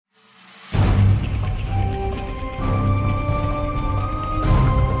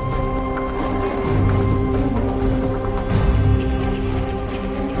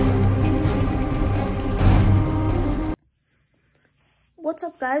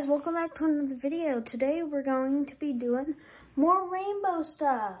What's up, guys? Welcome back to another video. Today we're going to be doing more rainbow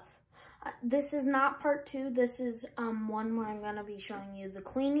stuff. This is not part 2. This is one where I'm going to be showing you the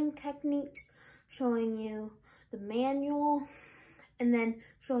cleaning techniques, showing you the manual, and then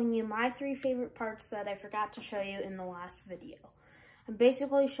showing you my 3 favorite parts that I forgot to show you in the last video. I'm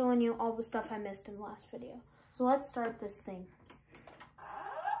basically showing you all the stuff I missed in the last video. So let's start this thing.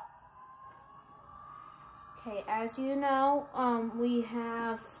 Okay, as you know, we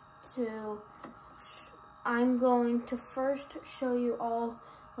have to, I'm going to first show you all,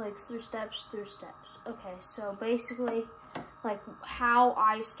 like, through steps. Okay, so basically, like, how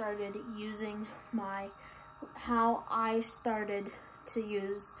I started to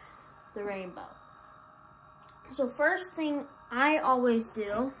use the rainbow. So first thing I always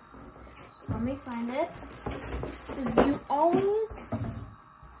do, so let me find it, is you always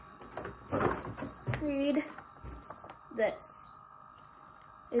read this.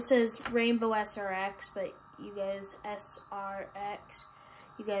 It says Rainbow SRX, but you guys, SRX,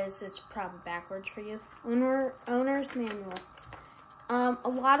 you guys, it's probably backwards for you. Owner's manual. A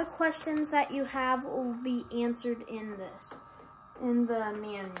lot of questions that you have will be answered in the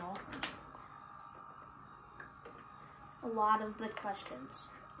manual. A lot of the questions.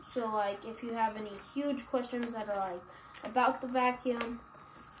 So, like, if you have any huge questions that are, like, about the vacuum,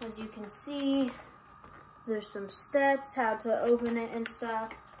 as you can see, there's some steps, how to open it and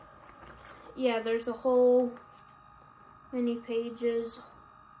stuff. Yeah, there's a whole many pages,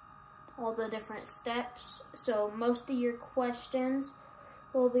 all the different steps. So most of your questions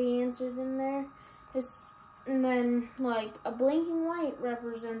will be answered in there. And then, like, a blinking light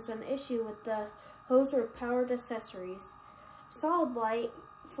represents an issue with the hose or powered accessories. Solid light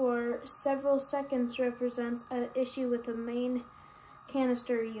for several seconds represents an issue with the main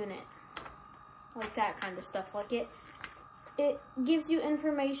canister unit. Like that kind of stuff. Like it gives you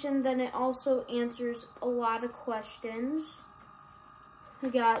information, then it also answers a lot of questions. We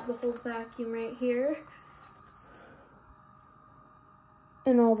got the whole vacuum right here.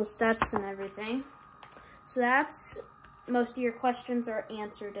 And all the steps and everything. So that's, most of your questions are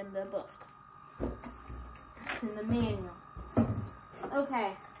answered in the book. In the manual.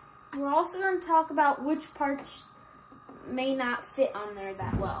 Okay. We're also going to talk about which parts may not fit on there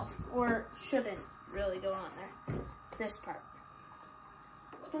that well, or shouldn't really go on there. This part.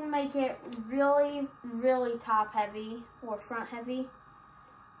 It's going to make it really, really top heavy or front heavy.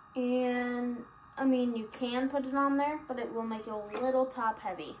 And, I mean, you can put it on there, but it will make it a little top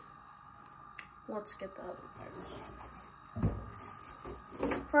heavy. Let's get the other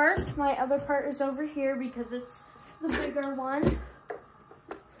parts. First, my other part is over here because it's the bigger one.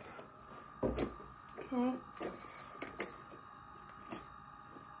 Okay.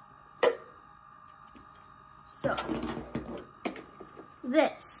 So,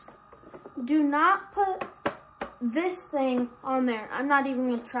 this. Do not put this thing on there. I'm not even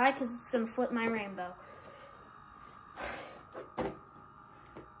going to try because it's going to flip my rainbow.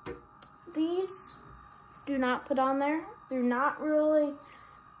 These do not put on there. They're not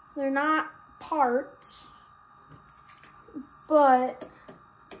parts, but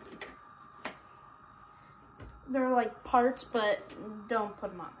they're like parts, but don't put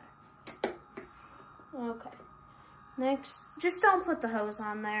them on there. Okay. Next, just don't put the hose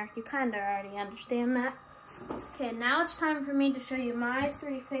on there. You kind of already understand that. Okay, now it's time for me to show you my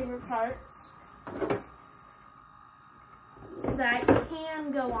 3 favorite parts that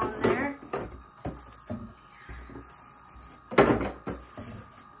can go on there.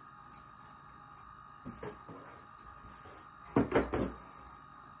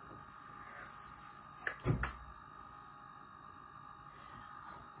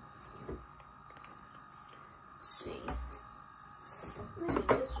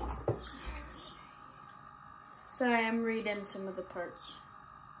 Sorry, I'm reading some of the parts.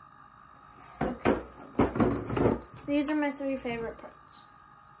 Okay. These are my 3 favorite parts.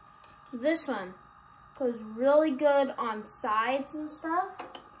 This one goes really good on sides and stuff.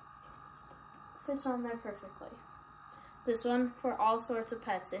 Fits on there perfectly. This one for all sorts of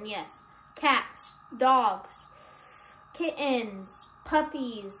pets. And yes, cats, dogs, kittens,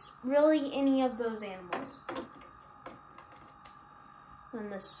 puppies, really any of those animals.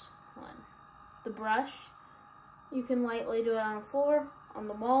 And this one. The brush. You can lightly do it on the floor, on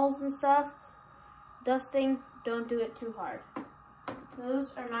the walls and stuff. Dusting, don't do it too hard.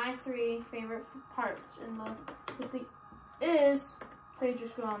 Those are my 3 favorite parts. And they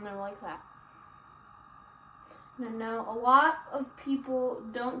just go on there like that. And I know a lot of people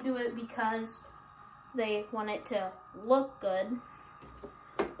don't do it because they want it to look good.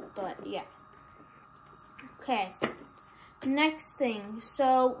 But yeah. Okay. Next thing,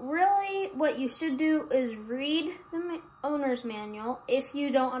 so really what you should do is read the owner's manual if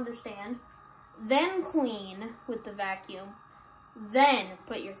you don't understand, then clean with the vacuum, then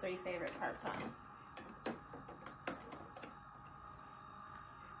put your 3 favorite parts on.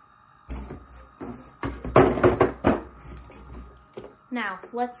 Now,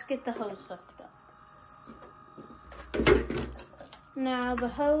 let's get the hose hooked up. Now, the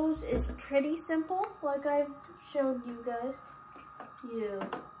hose is pretty simple, like I've showed you guys. You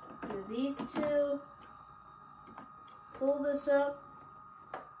do these 2, pull this up,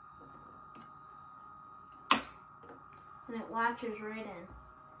 and it latches right in.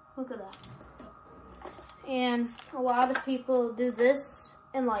 Look at that. And a lot of people do this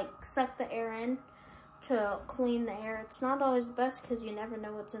and like suck the air in to clean the air. It's not always the best because you never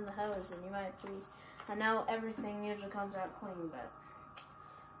know what's in the hose and you might be, I know everything usually comes out clean, but.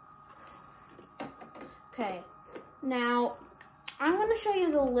 Okay, now I'm going to show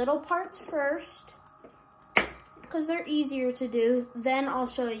you the little parts first because they're easier to do. Then I'll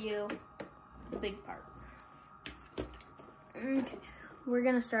show you the big part. Okay, we're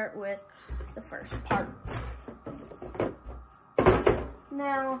going to start with the first part.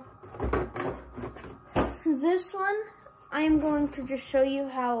 Now, this one, I am going to just show you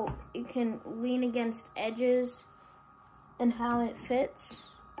how you can lean against edges and how it fits.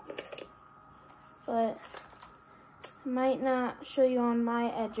 But I might not show you on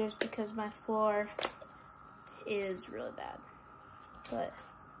my edges because my floor is really bad. But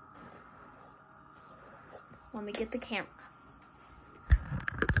let me get the camera.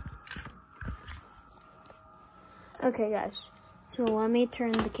 Okay guys, so let me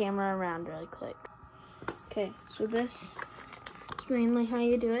turn the camera around really quick. Okay, so this is mainly how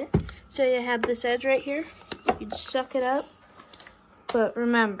you do it. So you have this edge right here, you just suck it up, but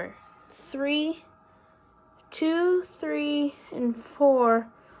remember, 2, 3, and 4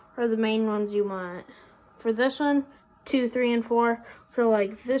 are the main ones you want. For this one, 2, 3, and 4. For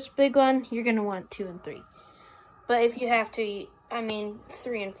like this big one, you're gonna want 2 and 3. But if you have to, I mean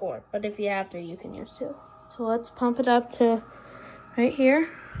 3 and 4. But if you have to, you can use 2. So let's pump it up to right here.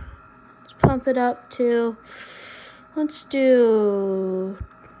 Let's pump it up to, let's do,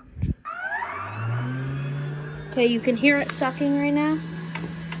 okay, you can hear it sucking right now.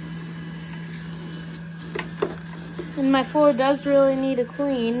 And my floor does really need a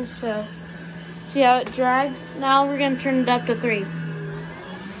clean, so see how it drags? Now we're going to turn it up to 3.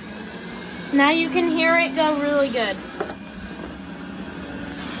 Now you can hear it go really good.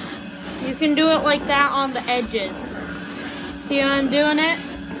 You can do it like that on the edges. See how I'm doing it?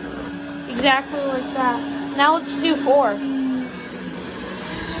 Exactly like that. Now let's do 4.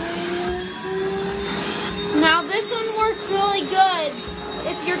 Now this one works really good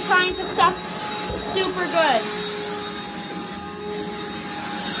if you're trying to suck super good.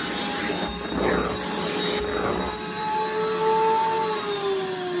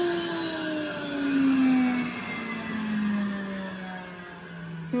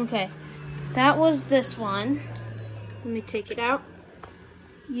 Okay, that was this one. Let me take it out.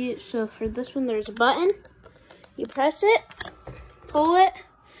 So for this one, there's a button. You press it, pull it.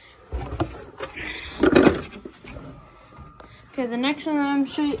 Okay, the next one I'm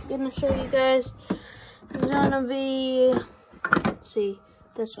gonna show you guys is gonna be, let's see,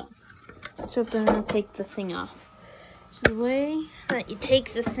 this one. So I'm gonna take the thing off. So the way that you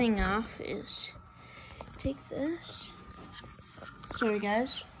take the thing off is take this. Sorry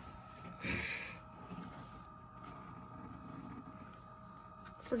guys.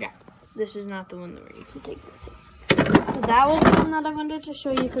 Forgot. This is not the one where you can take the thing. That was the one that I wanted to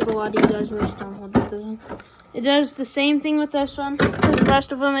show you because a lot of you guys were stumbled with this one. It does the same thing with this one. For the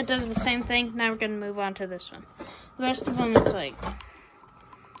rest of them, it does the same thing. Now we're going to move on to this one. The rest of them, it's like,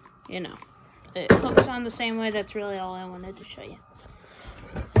 you know, it hooks on the same way. That's really all I wanted to show you.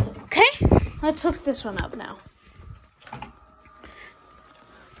 Okay, let's hook this one up now.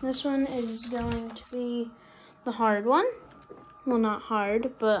 This one is going to be the hard one. Well, not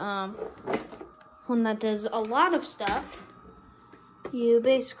hard, but one that does a lot of stuff. You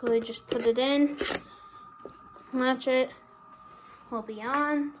basically just put it in, latch it, will be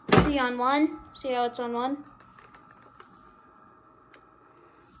on. See on 1? See how it's on 1?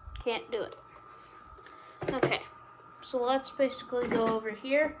 Can't do it. Okay, so let's basically go over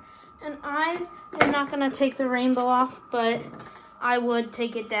here. And I am not going to take the rainbow off, but I would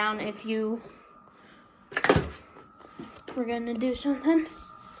take it down if you were going to do something.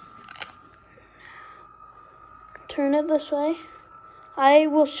 Turn it this way. I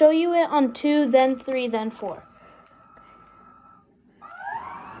will show you it on 2, then 3, then 4.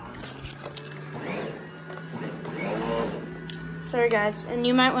 Sorry guys, and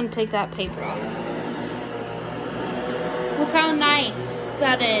you might want to take that paper off. Look how nice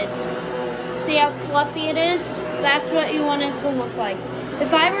that is. See how fluffy it is? That's what you want it to look like.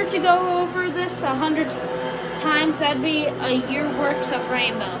 If I were to go over this 100 times, that'd be a year works of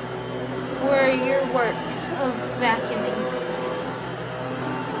rainbow. Or a year works of vacuuming.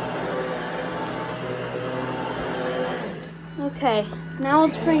 Okay, now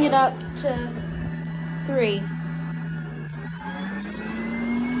let's bring it up to 3.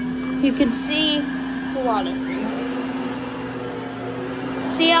 You can see the water.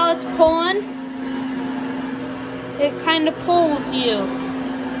 See how it's pulling? It kind of pulls you.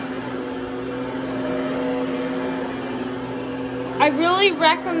 I really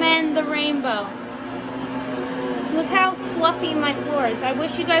recommend the rainbow. Look how fluffy my floor is. I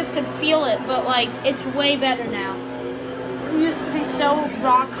wish you guys could feel it, but like, it's way better now. It used to be so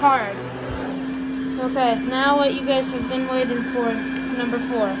rock hard. Okay, now what you guys have been waiting for, number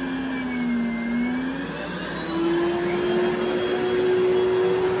 4.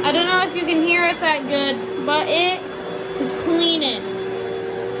 I don't know if you can hear it that good, but it is cleaning.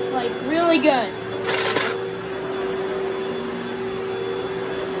 Like, really good.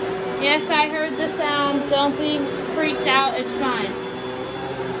 Yes, I heard the sound. Don't be freaked out. It's fine.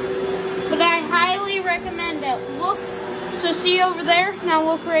 But I highly recommend it. Look. So see over there? Now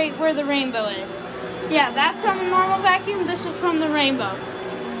look right where the rainbow is. Yeah, that's from a normal vacuum. This is from the rainbow.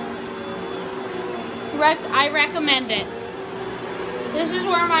 I recommend it. This is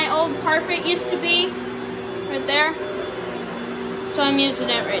where my old carpet used to be. Right there. So I'm using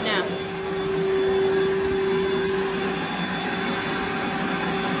it right now.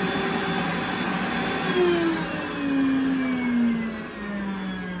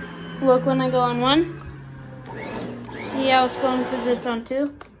 Look when I go on 1. See how it's going because it's on 2?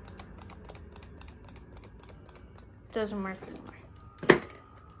 Doesn't work anymore.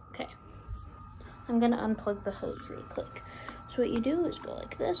 Okay. I'm going to unplug the hose real quick. So what you do is go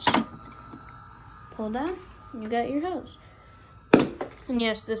like this. Pull down. And you got your hose. And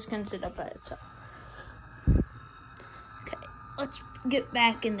yes, this can sit up by itself. Okay. Let's get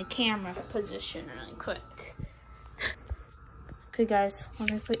back in the camera position really quick. Okay guys,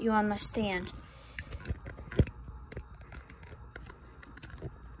 let me put you on my stand.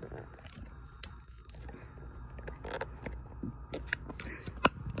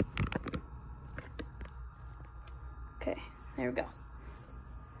 Okay, there we go.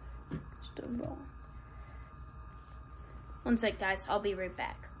 Still rolling. One sec guys, I'll be right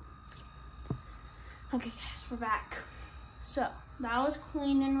back. Okay guys, we're back. So, that was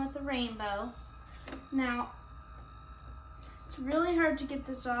cleaning with the rainbow. Now, it's really hard to get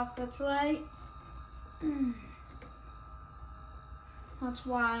this off, that's why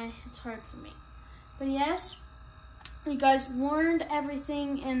it's hard for me. But yes, you guys learned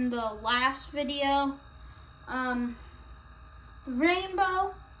everything in the last video. The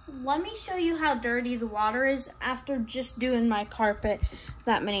rainbow, let me show you how dirty the water is after just doing my carpet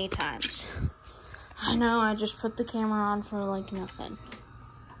that many times. I know, I just put the camera on for like nothing.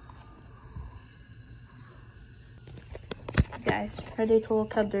 Guys, ready to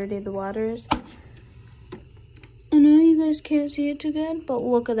look how dirty the water is? I know you guys can't see it too good, but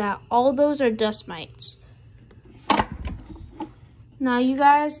look at that. All those are dust mites. Now you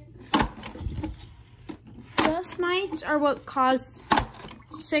guys, dust mites are what cause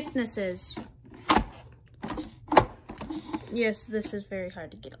sicknesses. Yes, this is very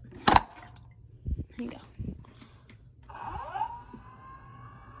hard to get on. There you go.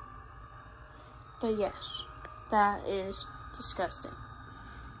 But yes, that is disgusting.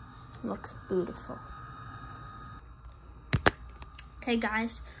 Looks beautiful. Okay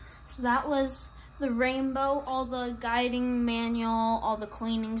guys, so that was the rainbow, all the guiding manual, all the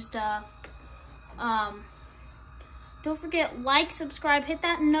cleaning stuff. Don't forget, like, subscribe, hit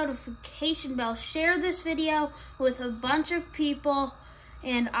that notification bell, share this video with a bunch of people,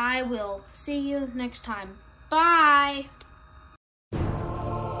 and I will see you next time. Bye!